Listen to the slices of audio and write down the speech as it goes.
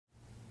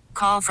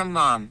Call from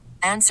mom.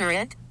 Answer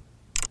it.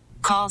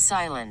 Call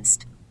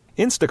silenced.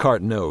 Instacart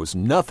knows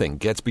nothing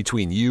gets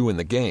between you and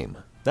the game.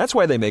 That's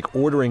why they make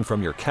ordering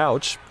from your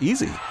couch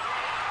easy.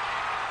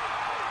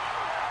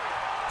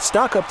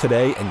 Stock up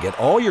today and get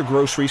all your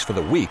groceries for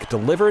the week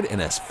delivered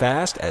in as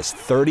fast as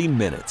 30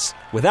 minutes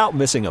without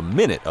missing a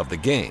minute of the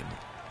game.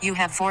 You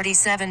have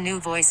 47 new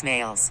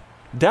voicemails.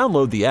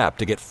 Download the app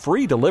to get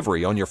free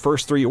delivery on your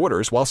first 3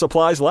 orders while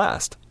supplies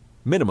last.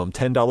 Minimum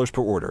 $10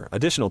 per order.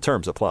 Additional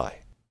terms apply.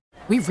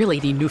 We really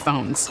need new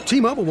phones.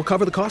 T-Mobile will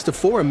cover the cost of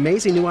 4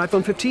 amazing new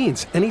iPhone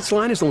 15s, and each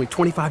line is only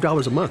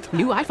 $25 a month.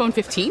 New iPhone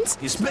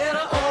 15s? It's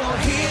better over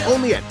here.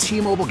 Only at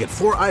T-Mobile, get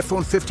 4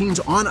 iPhone 15s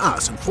on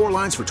us and 4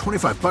 lines for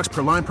 $25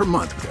 per line per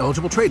month with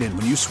eligible trade-in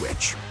when you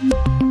switch.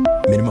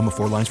 Minimum of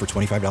 4 lines for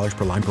 $25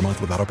 per line per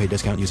month with autopay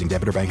discount using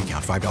debit or bank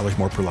account. $5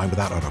 more per line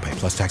without autopay,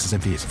 plus taxes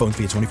and fees. Phone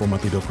fee at 24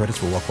 monthly bill credits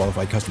for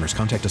well-qualified customers.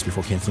 Contact us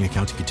before canceling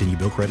account to continue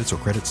bill credits or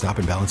credit stop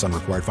and balance on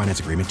required finance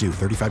agreement due.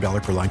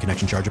 $35 per line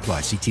connection charge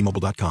applies. See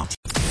T-Mobile.com.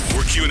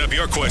 We're queuing up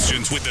your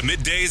questions with the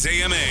Middays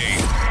AMA.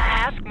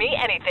 Ask me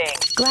anything.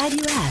 Glad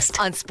you asked.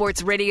 On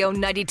Sports Radio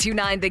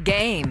 92.9 The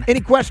Game.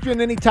 Any question,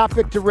 any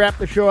topic to wrap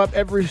the show up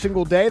every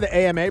single day. The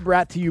AMA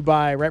brought to you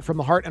by Right From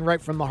The Heart and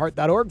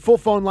rightfromtheheart.org. Full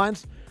phone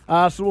lines.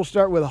 So we'll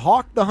start with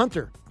Hawk the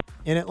Hunter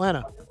in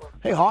Atlanta.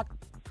 Hey, Hawk.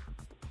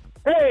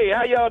 Hey,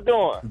 how y'all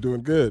doing? I'm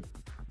doing good.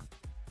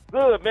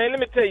 Good, man. Let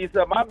me tell you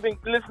something. I've been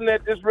listening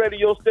at this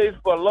radio station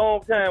for a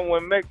long time.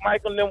 When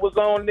Michael and them was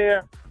on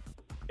there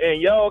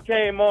and y'all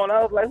came on,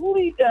 I was like, who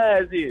these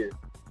guys is?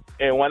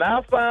 And when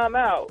I found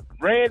out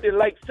Randy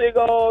likes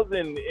cigars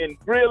and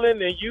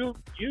grilling, and you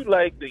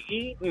like to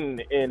eat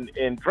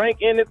and drink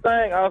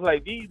anything, I was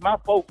like, these my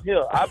folks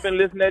here. I've been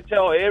listening at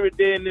y'all every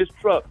day in this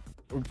truck.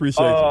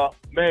 Appreciate you.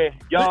 Man,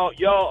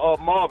 y'all are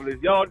marvelous.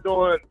 Y'all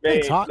doing,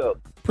 man, stuff.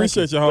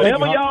 Appreciate you,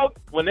 Hawk.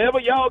 Whenever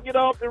y'all get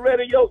off the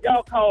radio,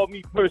 y'all call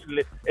me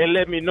personally and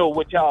let me know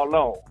what y'all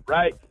on,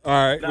 right?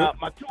 All right. Now,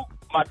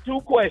 my two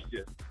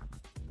questions.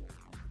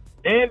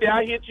 Andy,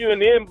 I hit you in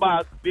the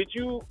inbox. Did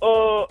you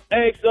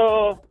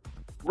ask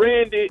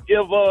Randy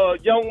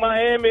if Young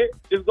Miami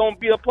is going to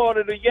be a part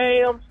of the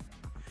Yams?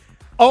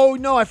 Oh,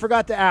 no, I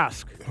forgot to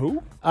ask.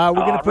 Who? We're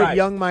going to put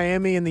Young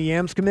Miami in the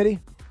Yams committee.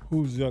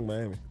 Who's Young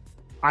Miami?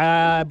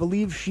 I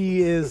believe she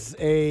is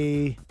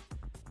a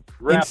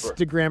rapper.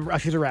 Instagram.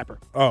 She's a rapper.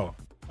 Oh.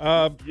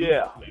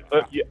 Yeah.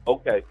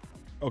 Okay.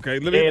 Okay.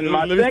 Let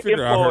me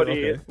figure out.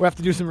 Okay. We'll have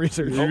to do some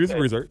research. Do some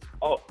research.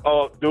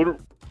 Do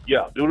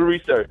the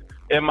research.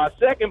 And my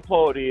second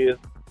part is,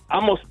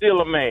 I'm a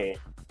still a man.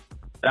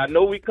 I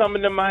know we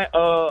coming to my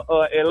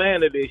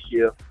Atlanta this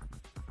year.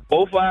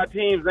 Both our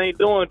teams ain't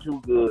doing too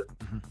good.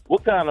 Mm-hmm.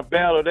 What kind of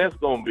battle that's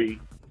going to be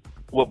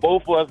with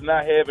both of us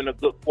not having a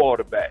good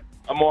quarterback?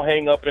 I'm going to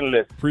hang up and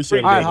listen.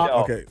 Appreciate it.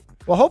 Okay.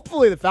 Well,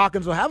 hopefully the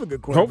Falcons will have a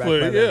good quarterback.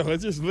 Hopefully, yeah.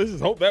 Let's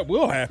just hope that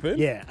will happen.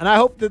 Yeah, and I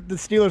hope that the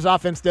Steelers'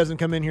 offense doesn't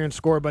come in here and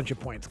score a bunch of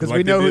points because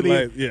we know who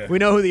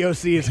the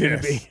OC is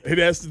going to be.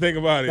 That's the thing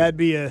about it. That'd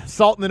be a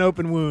salt in an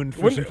open wound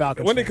for some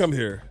Falcons. When they come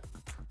here,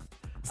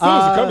 Steelers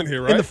are coming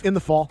here, right? In the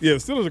fall. Yeah, the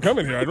Steelers are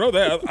coming here. I know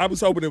that. I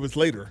was hoping it was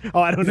later.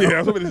 Oh, I don't know. Yeah, I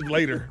was hoping it was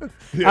later.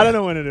 Yeah. I don't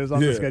know when it is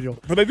on the schedule,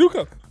 but they do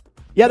come.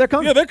 Yeah, they're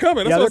coming. Yeah, they're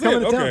coming. That's what they're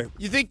I'm coming saying. to town. Okay.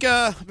 You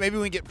think maybe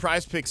we can get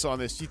prize picks on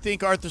this? Do you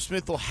think Arthur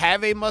Smith will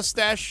have a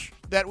mustache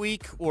that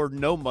week or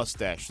no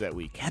mustache that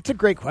week? That's a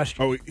great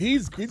question. Oh,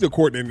 he's a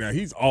coordinator now.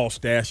 He's all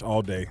stash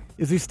all day.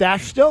 Is he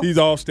stashed still? He's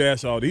all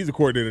stash all day. He's a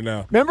coordinator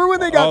now. Remember when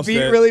they got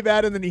beat really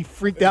bad and then he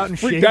freaked out and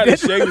shaved it?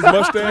 Shaved his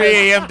mustache.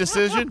 3 a.m.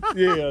 decision?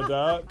 Yeah,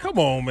 dog. Come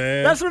on,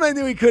 man. That's when I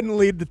knew he couldn't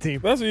lead the team.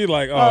 That's when you're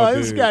like,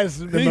 this dude.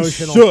 guy's emotional. He's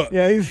shook.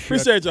 Yeah, he's shook.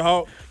 Appreciate you,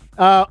 Hawk.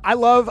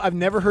 I've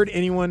never heard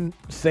anyone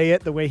say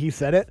it the way he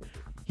said it.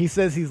 He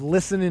says he's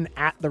listening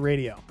at the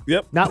radio.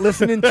 Yep. Not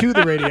listening to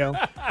the radio.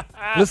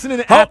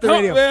 Listening at the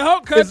radio. Man,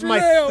 Hawk is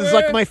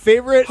like my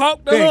favorite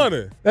Hawk the thing.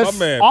 Hunter. That's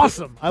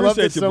awesome. I love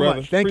it so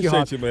much. Thank you,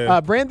 Hawk. Appreciate you,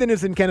 man. Brandon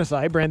is in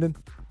Kennesaw. Hey, Brandon.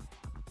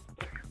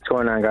 What's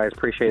going on, guys?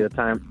 Appreciate the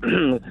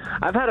time.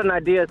 I've had an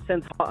idea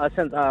since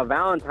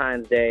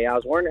Valentine's Day. I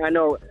was wondering, I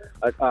know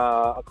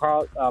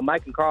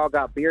Mike and Carl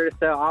got beer to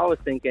sell. I was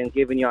thinking,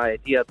 giving you an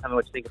idea. Tell me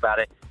what you think about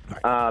it.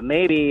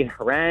 Maybe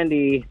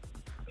Randy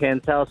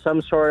can sell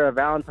some sort of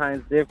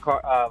Valentine's Day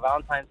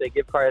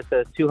gift card that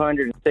says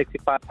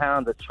 265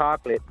 pounds of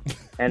chocolate,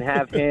 and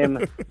have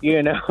him,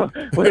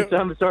 with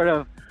some sort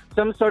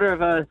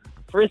of a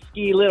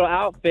frisky little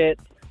outfit.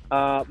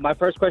 My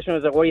first question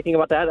was, what do you think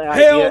about that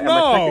idea? Hell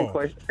no!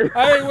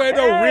 I ain't wearing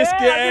no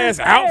risky ass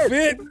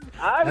outfit.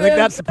 I think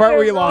that's the part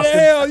where you lost him.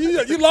 Hell,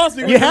 you lost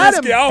him with the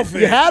risky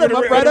outfit. You had him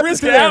up right up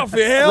risky until there.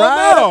 outfit. Hell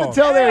right no! Up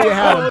until there, you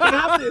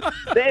had him.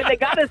 They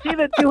got to see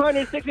the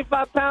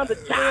 265 pounds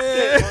of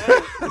chocolate.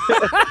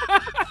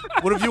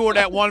 What if you wore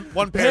that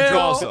one pair of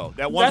draws, though?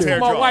 That one That's pair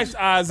for of my draws. wife's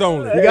eyes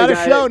only. You got to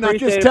show, not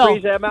just tell.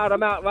 I'm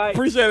out, right?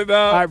 Appreciate it,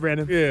 dog. All right,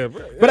 Brandon. Yeah.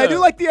 But I do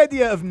like the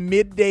idea of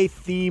midday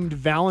themed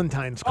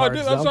Valentine's cards.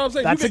 That's what I'm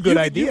saying. That's a good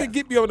You idea. can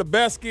get me on the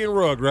basket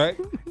rug, right?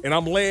 and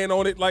I'm laying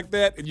on it like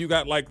that, and you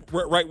got like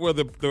right where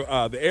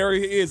the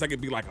area is, I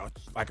could be like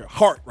a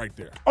heart right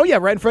there. Oh yeah,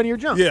 right in front of your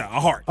junk. Yeah, a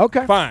heart.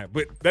 Okay, fine,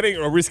 but that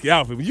ain't a risky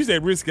outfit. When you say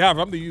risky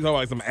outfit, I'm using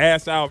like some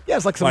ass out. Yeah,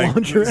 it's like some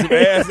lingerie, some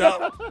ass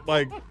out,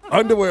 like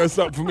underwear or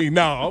something for me.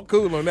 No, I'm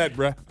cool on that,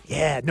 bruh.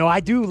 Yeah, no,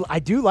 I do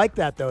like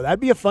that though. That'd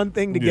be a fun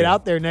thing to get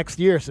out there next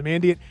year. Some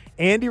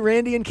Andy,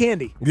 Randy, and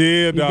Candy.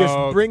 Yeah, you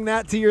just bring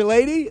that to your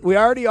lady. We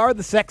already are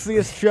the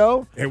sexiest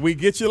show, and we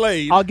get you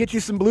laid. I'll get you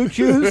some blue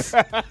chews.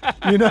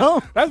 You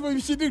know, that's what you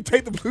should do.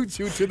 Take the blue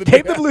chew to the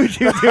the blue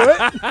chew to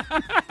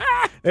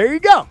it. There you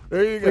go.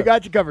 There you go. We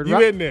got you covered. You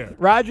in there?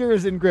 Roger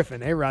is in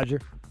Griffin. Hey,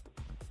 Roger.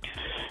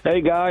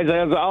 Hey guys,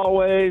 as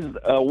always,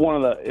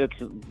 it's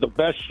the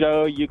best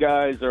show. You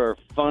guys are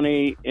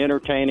funny,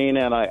 entertaining,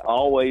 and I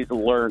always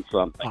learn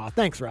something. Oh,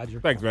 thanks,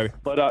 Roger. Thanks, buddy.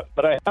 But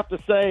I have to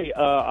say,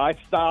 I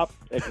stopped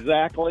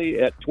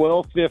exactly at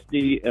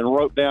 12:50 and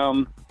wrote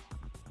down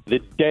the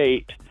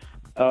date.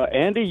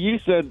 Andy, you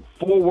said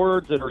 4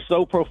 words that are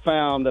so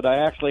profound that I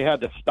actually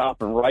had to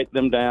stop and write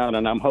them down,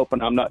 and I'm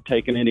hoping I'm not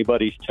taking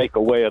anybody's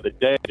takeaway of the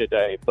day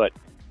today. But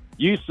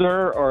you,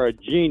 sir, are a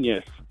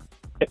genius.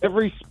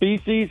 Every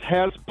species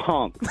has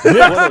punks.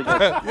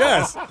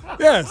 Yes.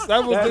 That's a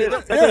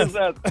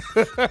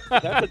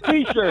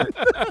T-shirt.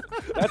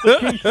 That's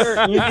a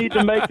T-shirt. You need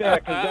to make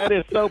that because that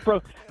is so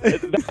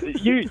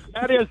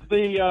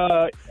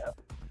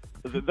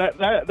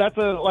that's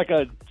like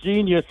a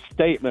genius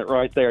statement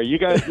right there. You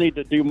guys need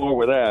to do more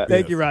with that.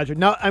 Thank you, Roger.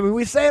 No, I mean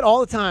we say it all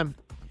the time.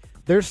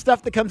 There's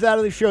stuff that comes out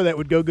of the show that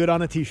would go good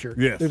on a T-shirt.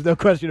 Yes. There's no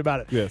question about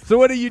it. Yes. So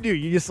what do?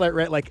 You just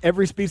write like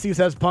every species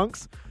has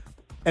punks,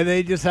 and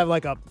they just have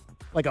like a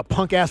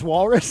punk ass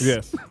walrus.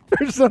 Yes.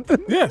 Or something.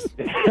 Yes.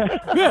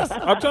 Yes.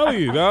 I'm telling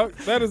you, dog.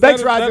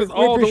 Thanks, Roger. That is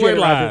all the way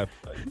live.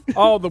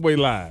 All the way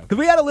live. Because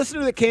we had a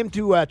listener that came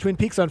to Twin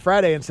Peaks on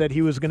Friday and said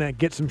he was going to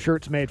get some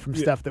shirts made from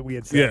stuff that we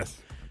had said. Yes.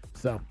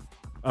 So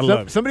I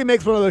love it. Somebody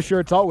makes one of those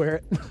shirts, I'll wear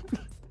it. Do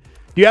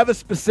you have a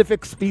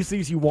specific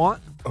species you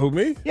want? Who,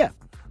 me? Yeah.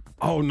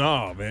 Oh,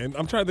 no, man.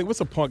 I'm trying to think.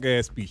 What's a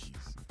punk-ass species?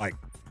 Like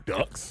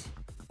ducks?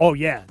 Oh,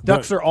 yeah.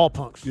 Ducks are all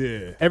punks.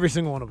 Yeah. Every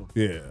single one of them.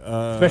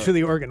 Yeah. Especially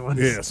the Oregon ones.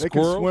 Yeah, They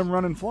can swim,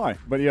 run, and fly.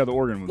 But, yeah, the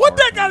Oregon ones. What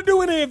that got to do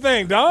with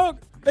anything, dog?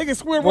 They can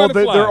swim, run, and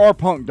fly. There are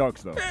punk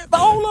ducks, though.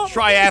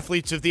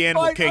 Triathletes of the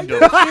animal kingdom.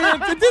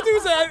 Did you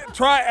say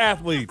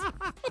triathletes?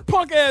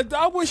 Punk ass.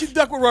 I wish a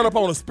duck would run up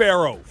on a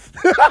sparrow.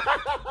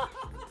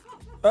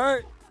 All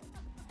right.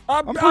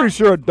 I'm pretty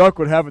sure a duck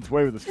would have its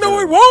way with a sparrow. No,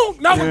 it won't.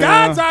 Not with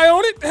God's eye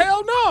on it.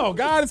 Hell no.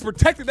 God has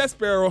protected that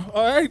sparrow.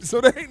 All right. So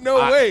there ain't no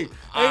way.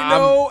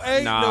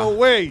 Ain't no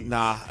way.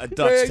 Nah, a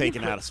duck's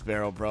taking out a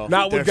sparrow, bro.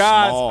 Not with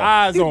God's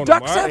eyes on them.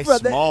 Ducks All right? have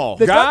small.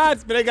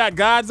 But they got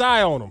God's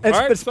eye on them.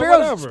 But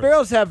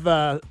sparrows have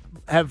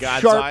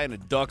God's sharp eye and a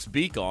duck's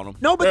beak on them.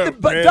 No, but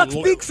ducks'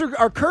 beaks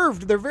are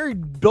curved. They're very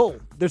dull.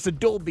 There's a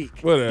dull beak.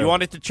 Whatever. You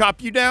want it to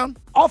chop you down?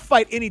 I'll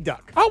fight any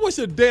duck. I wish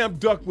a damn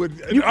duck would.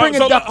 You bring a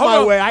duck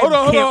my way, Hold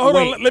on.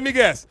 wait. Let me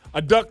guess.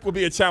 A duck would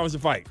be a challenge to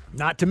fight.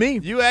 Not to me.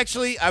 You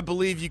actually, I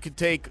believe you could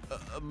take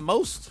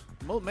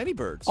many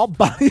birds. I'll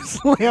body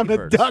slam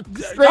a duck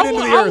straight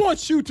into the earth. I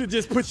want you to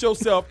just put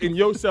yourself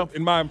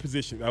in my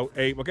position,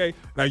 Abe, okay?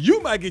 Now,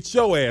 you might get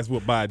your ass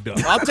whooped by a duck.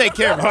 I'll take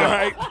care of a duck. All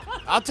right?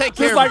 I'll take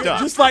care of a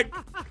duck. Just like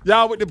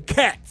y'all with them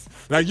cats.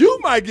 Now, you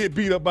might get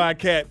beat up by a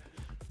cat.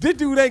 This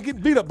dude ain't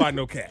getting beat up by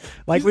no cat.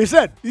 Like we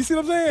said. You see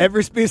what I'm saying?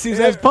 Every species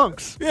has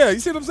punks. Yeah, you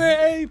see what I'm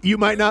saying, Abe? You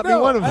might not be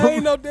one of them. I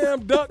ain't no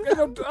damn duck.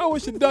 I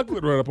wish a duck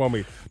would run up on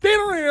me.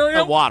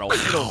 It'll waddle.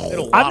 It'll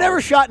waddle. I've never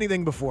shot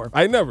anything before.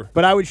 I never.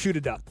 But I would shoot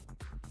a duck.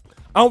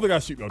 I don't think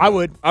I'd shoot no duck. I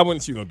would. I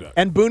wouldn't shoot no duck.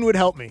 And Boone would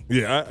help me.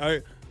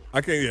 Yeah,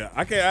 I can't. Yeah,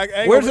 I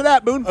can't. Where's it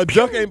at, Boone? A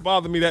duck ain't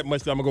bother me that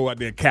much. I'm gonna go out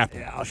there and cap it.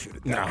 Yeah, I'll shoot a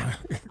duck.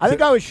 Nah. I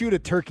think I would shoot a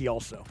turkey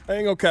also. I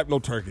ain't gonna cap no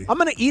turkey. I'm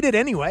gonna eat it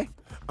anyway.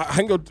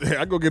 I go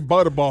get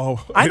butterball.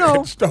 I know,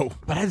 at the stove.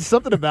 but there's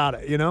something about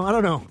it. I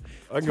don't know.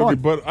 I go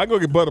get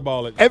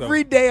butterball at the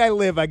Every day I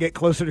live, I get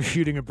closer to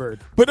shooting a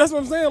bird. But that's what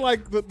I'm saying. Like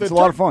it's a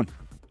lot of fun.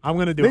 I'm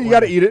gonna do it. You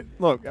got to eat it.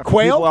 Look,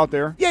 quail people out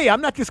there. Yeah.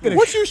 I'm not just gonna.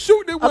 What you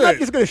shooting it with? I'm not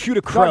just gonna shoot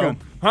a crow. Shotgun.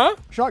 Huh?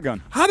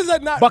 Shotgun. How does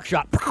that not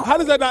buckshot? How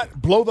does that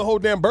not blow the whole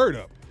damn bird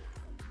up?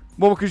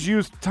 Well, because you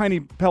use tiny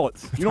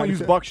pellets. You don't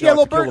use buckshot. Yeah,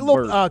 little to kill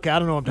bird. the bird. Okay, I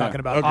don't know what I'm talking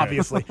about. Okay.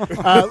 Obviously,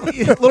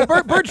 little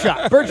bird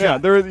shot. Bird shot. Yeah,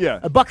 there is. Yeah,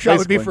 a buckshot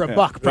would be for a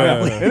buck,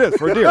 probably. It is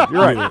for a deer.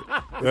 You're right.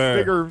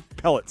 Bigger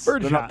pellets.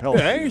 Bird They're shot. not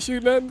pellets. Yeah, I ain't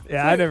shooting nothing.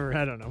 Yeah, I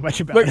don't know much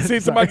about Look, it. see,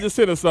 somebody just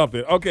sent us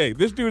something. Okay,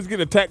 this dude's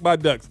getting attacked by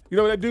ducks. You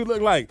know what that dude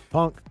look like?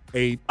 Punk.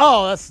 Abe.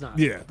 Oh, that's not.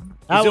 Yeah.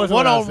 Is it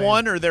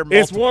one-on-one or they're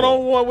multiple? It's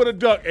one-on-one with a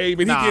duck, Abe,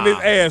 and he getting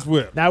his ass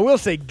whipped. Now, I will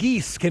say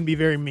geese can be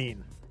very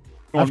mean.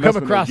 Oh, I've come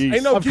across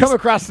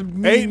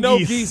some mean no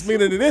geese. geese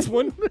meaner than this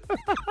one.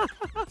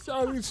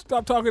 So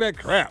stop talking that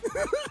crap.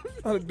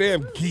 Not a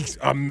damn geese.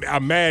 A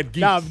mad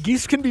geese. Nah,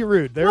 geese can be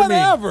rude. They're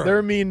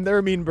Whatever. mean. They're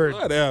a mean bird.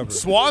 Whatever.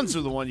 Swans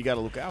are the one you got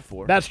to look out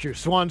for. That's true.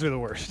 Swans are the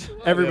worst.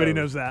 Everybody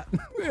knows that.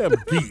 Damn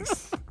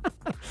geese.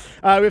 We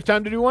have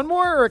time to do one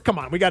more? Or come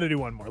on, we got to do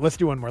one more. Let's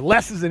do one more.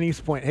 Les is in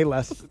East Point. Hey,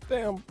 Les.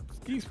 Damn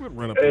Geese would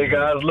run up. Hey,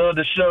 guys, love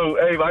the show.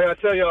 Hey, I got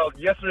to tell y'all,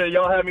 yesterday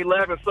y'all had me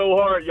laughing so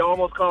hard, y'all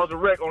almost caused a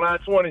wreck on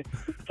I-20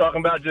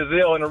 talking about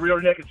Giselle and a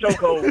rear naked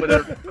chokehold with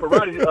her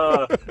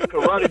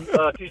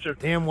karate teacher.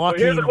 Damn, So Joaquin.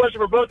 here's a question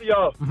for both of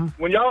y'all.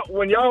 When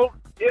y'all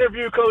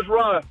interviewed Coach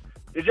Ron,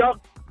 did y'all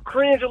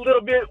cringe a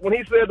little bit when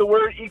he said the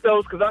word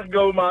ethos? Because I could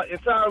go my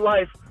entire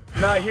life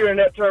not hearing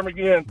that term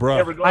again.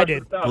 Bruh. I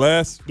did.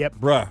 Bless. Yep.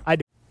 Bruh. I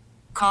did.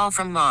 Call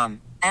from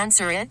mom.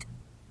 Answer it.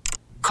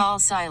 Call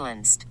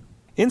silenced.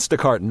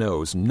 Instacart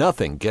knows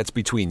nothing gets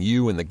between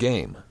you and the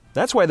game.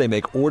 That's why they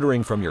make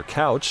ordering from your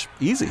couch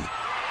easy.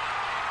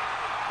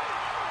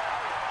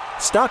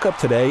 Stock up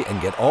today and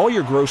get all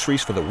your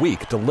groceries for the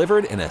week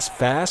delivered in as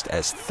fast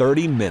as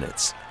 30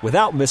 minutes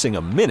without missing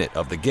a minute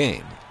of the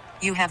game.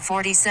 You have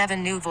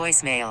 47 new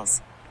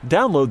voicemails.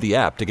 Download the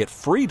app to get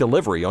free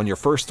delivery on your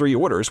first 3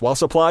 orders while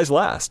supplies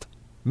last.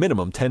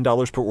 Minimum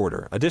 $10 per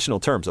order. Additional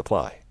terms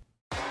apply.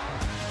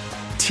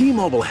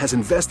 T-Mobile has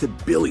invested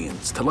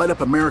billions to light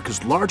up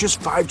America's largest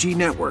 5G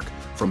network,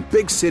 from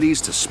big cities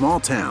to small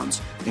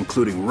towns,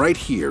 including right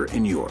here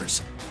in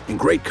yours. And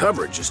great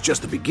coverage is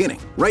just the beginning.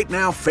 Right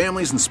now,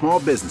 families and small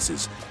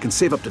businesses can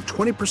save up to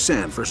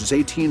 20% versus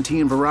AT&T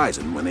and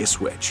Verizon when they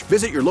switch.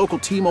 Visit your local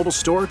T-Mobile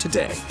store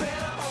today.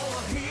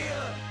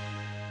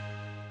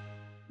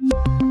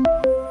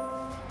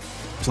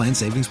 Plan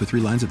savings with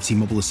 3 lines of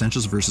T-Mobile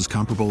Essentials versus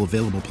comparable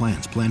available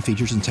plans. Plan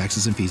features and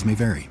taxes and fees may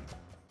vary.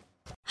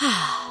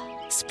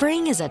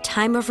 Spring is a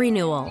time of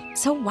renewal,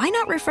 so why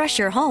not refresh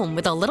your home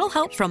with a little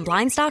help from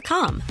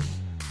Blinds.com?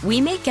 We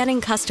make getting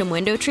custom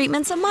window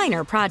treatments a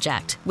minor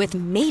project with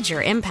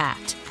major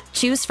impact.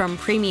 Choose from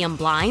premium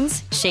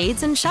blinds,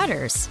 shades, and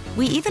shutters.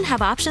 We even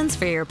have options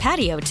for your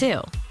patio,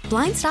 too.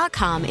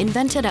 Blinds.com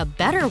invented a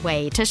better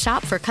way to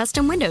shop for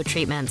custom window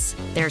treatments.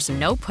 There's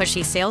no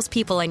pushy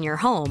salespeople in your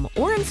home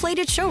or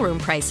inflated showroom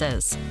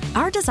prices.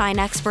 Our design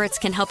experts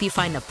can help you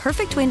find the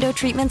perfect window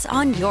treatments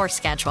on your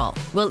schedule.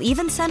 We'll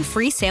even send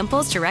free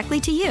samples directly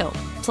to you.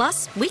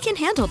 Plus, we can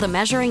handle the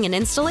measuring and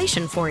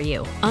installation for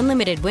you.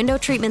 Unlimited window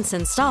treatments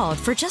installed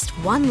for just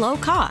one low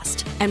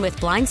cost. And with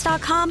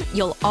Blinds.com,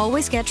 you'll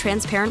always get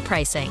transparent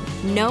pricing.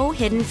 No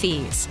hidden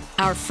fees.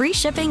 Our free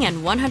shipping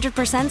and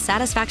 100%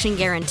 satisfaction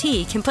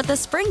guarantee can put the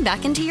spring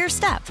back into your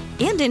step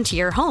and into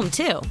your home,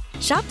 too.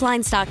 Shop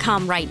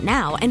Blinds.com right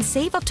now and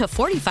save up to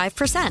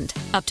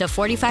 45%. Up to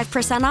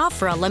 45% off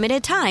for a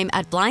limited time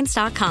at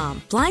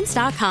Blinds.com.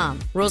 Blinds.com.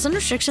 Rules and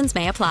restrictions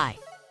may apply.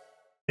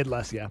 Did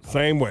less, yeah.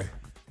 Same way.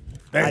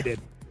 I did.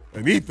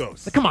 An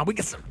ethos. Come on, we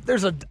get some.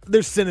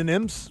 There's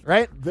synonyms,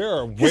 right? There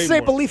are way Just say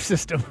more. belief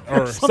system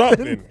Or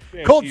something.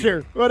 Damn,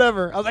 culture,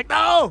 whatever. I was like,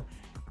 no.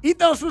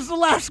 Ethos was the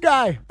last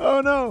guy. Oh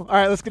no! All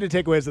right, let's get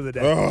to takeaways of the day.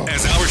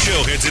 As our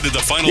show heads into the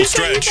final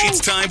stretch, it's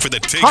time for the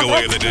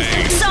takeaway of the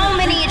day. So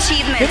many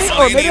achievements.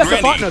 Maybe that's a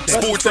font note.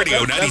 Sports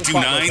Radio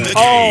 92.9 The Game.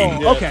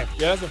 Oh, okay.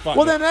 Yeah, that's a font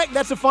Well, note. then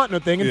that's a font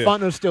note thing, and Yeah.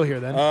 font note's still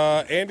here then.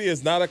 Andy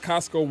is not a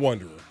Costco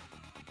wanderer.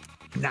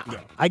 No.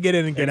 I get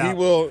in and get and out. he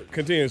will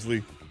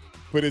continuously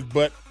put his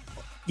butt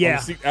on Yeah.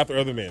 the seat after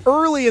other men.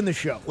 Early in the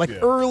show,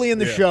 early in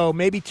the Yeah. show,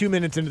 maybe 2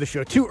 minutes into the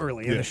show, too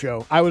early in Yeah. the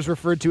show, I was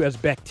referred to as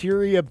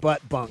bacteria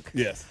butt bunk.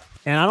 Yes.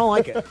 And I don't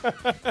like it.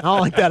 I don't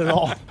like that at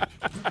all.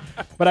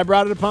 But I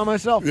brought it upon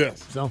myself.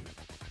 Yes. So.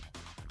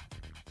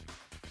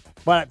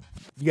 But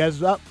you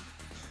guys up?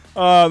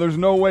 There's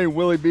no way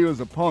Willie B was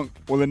a punk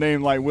with a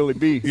name like Willie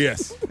B.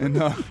 Yes. And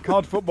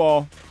college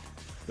football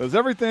does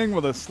everything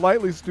with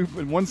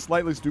one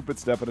slightly stupid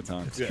step at a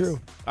time. It's true.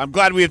 I'm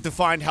glad we have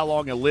defined how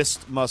long a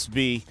list must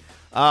be.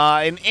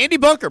 And Andy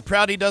Bunker,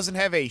 proud he doesn't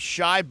have a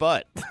shy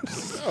butt.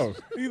 Oh,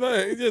 he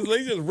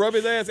just rub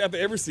his ass after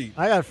every seat.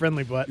 I got a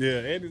friendly butt. Yeah,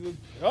 Andy's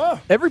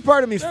Every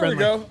part of me is there friendly.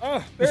 we go.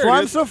 There That's it why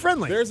I'm is. so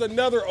friendly. There's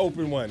another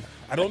open one.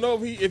 I don't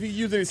know if he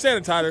used any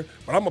sanitizer,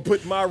 but I'm gonna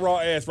put my raw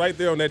ass right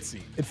there on that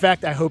seat. In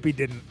fact, I hope he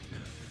didn't.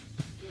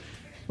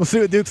 We'll see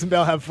what Dukes and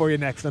Bell have for you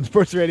next on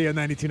Sports Radio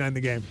 92.9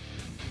 The Game.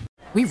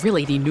 We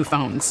really need new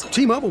phones.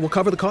 T-Mobile will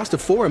cover the cost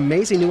of 4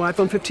 amazing new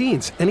iPhone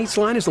 15s, and each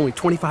line is only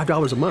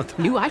 $25 a month.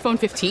 New iPhone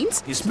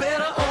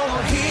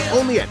 15s?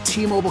 Only at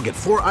T-Mobile, get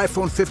 4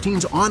 iPhone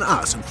 15s on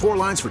us and 4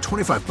 lines for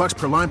 $25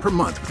 per line per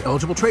month with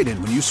eligible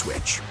trade-in when you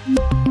switch.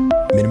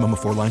 Minimum of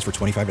 4 lines for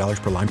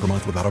 $25 per line per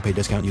month with autopay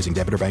discount using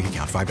debit or bank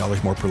account.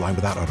 $5 more per line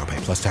without autopay,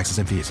 plus taxes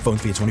and fees. Phone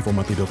fee at 24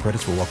 monthly bill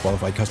credits for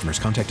well-qualified customers.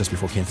 Contact us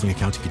before canceling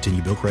account to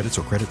continue bill credits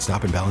or credit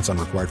stop and balance on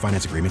required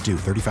finance agreement due.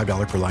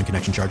 $35 per line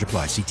connection charge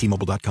applies. See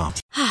T-Mobile.com.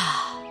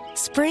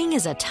 Spring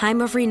is a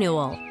time of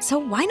renewal, so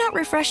why not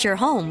refresh your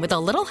home with a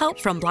little help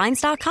from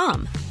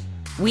Blinds.com?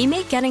 We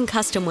make getting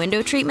custom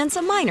window treatments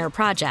a minor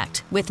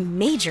project with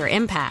major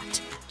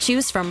impact.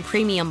 Choose from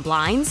premium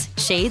blinds,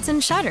 shades,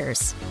 and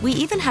shutters. We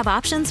even have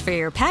options for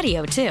your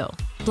patio, too.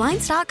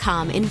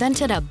 Blinds.com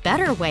invented a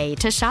better way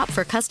to shop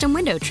for custom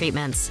window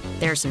treatments.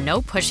 There's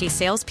no pushy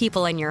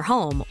salespeople in your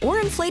home or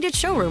inflated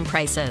showroom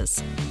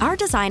prices. Our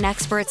design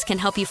experts can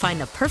help you find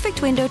the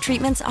perfect window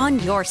treatments on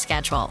your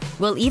schedule.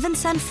 We'll even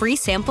send free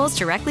samples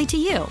directly to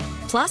you.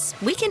 Plus,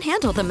 we can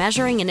handle the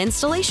measuring and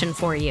installation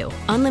for you.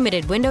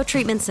 Unlimited window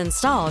treatments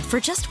installed for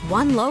just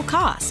one low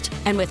cost.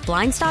 And with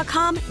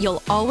Blinds.com,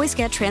 you'll always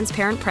get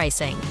transparent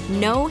pricing.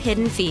 No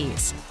hidden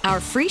fees. Our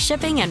free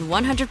shipping and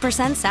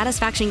 100%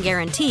 satisfaction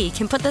guarantee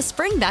can put the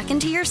spring back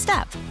into your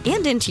step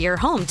and into your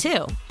home,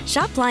 too.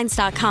 Shop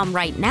Blinds.com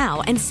right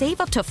now and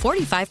save up to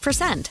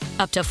 45%.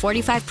 Up to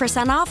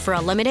 45% off for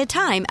a limited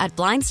time at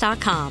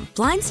Blinds.com.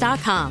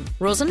 Blinds.com.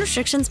 Rules and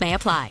restrictions may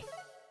apply.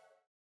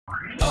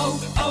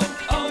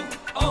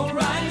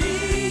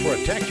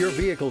 Protect your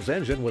vehicle's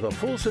engine with a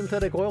full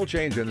synthetic oil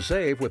change and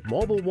save with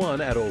Mobile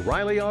One at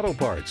O'Reilly Auto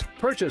Parts.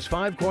 Purchase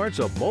 5 quarts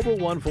of Mobile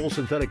One full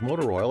synthetic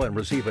motor oil and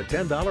receive a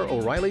 $10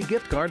 O'Reilly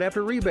gift card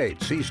after rebate.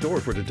 See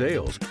store for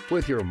details.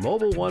 With your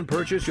Mobile One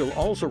purchase, you'll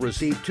also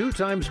receive 2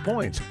 times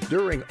points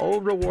during O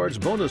Rewards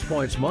Bonus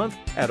Points Month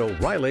at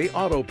O'Reilly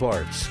Auto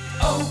Parts.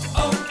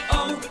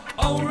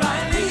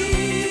 O'Reilly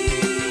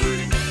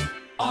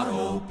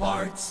Auto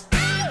Parts.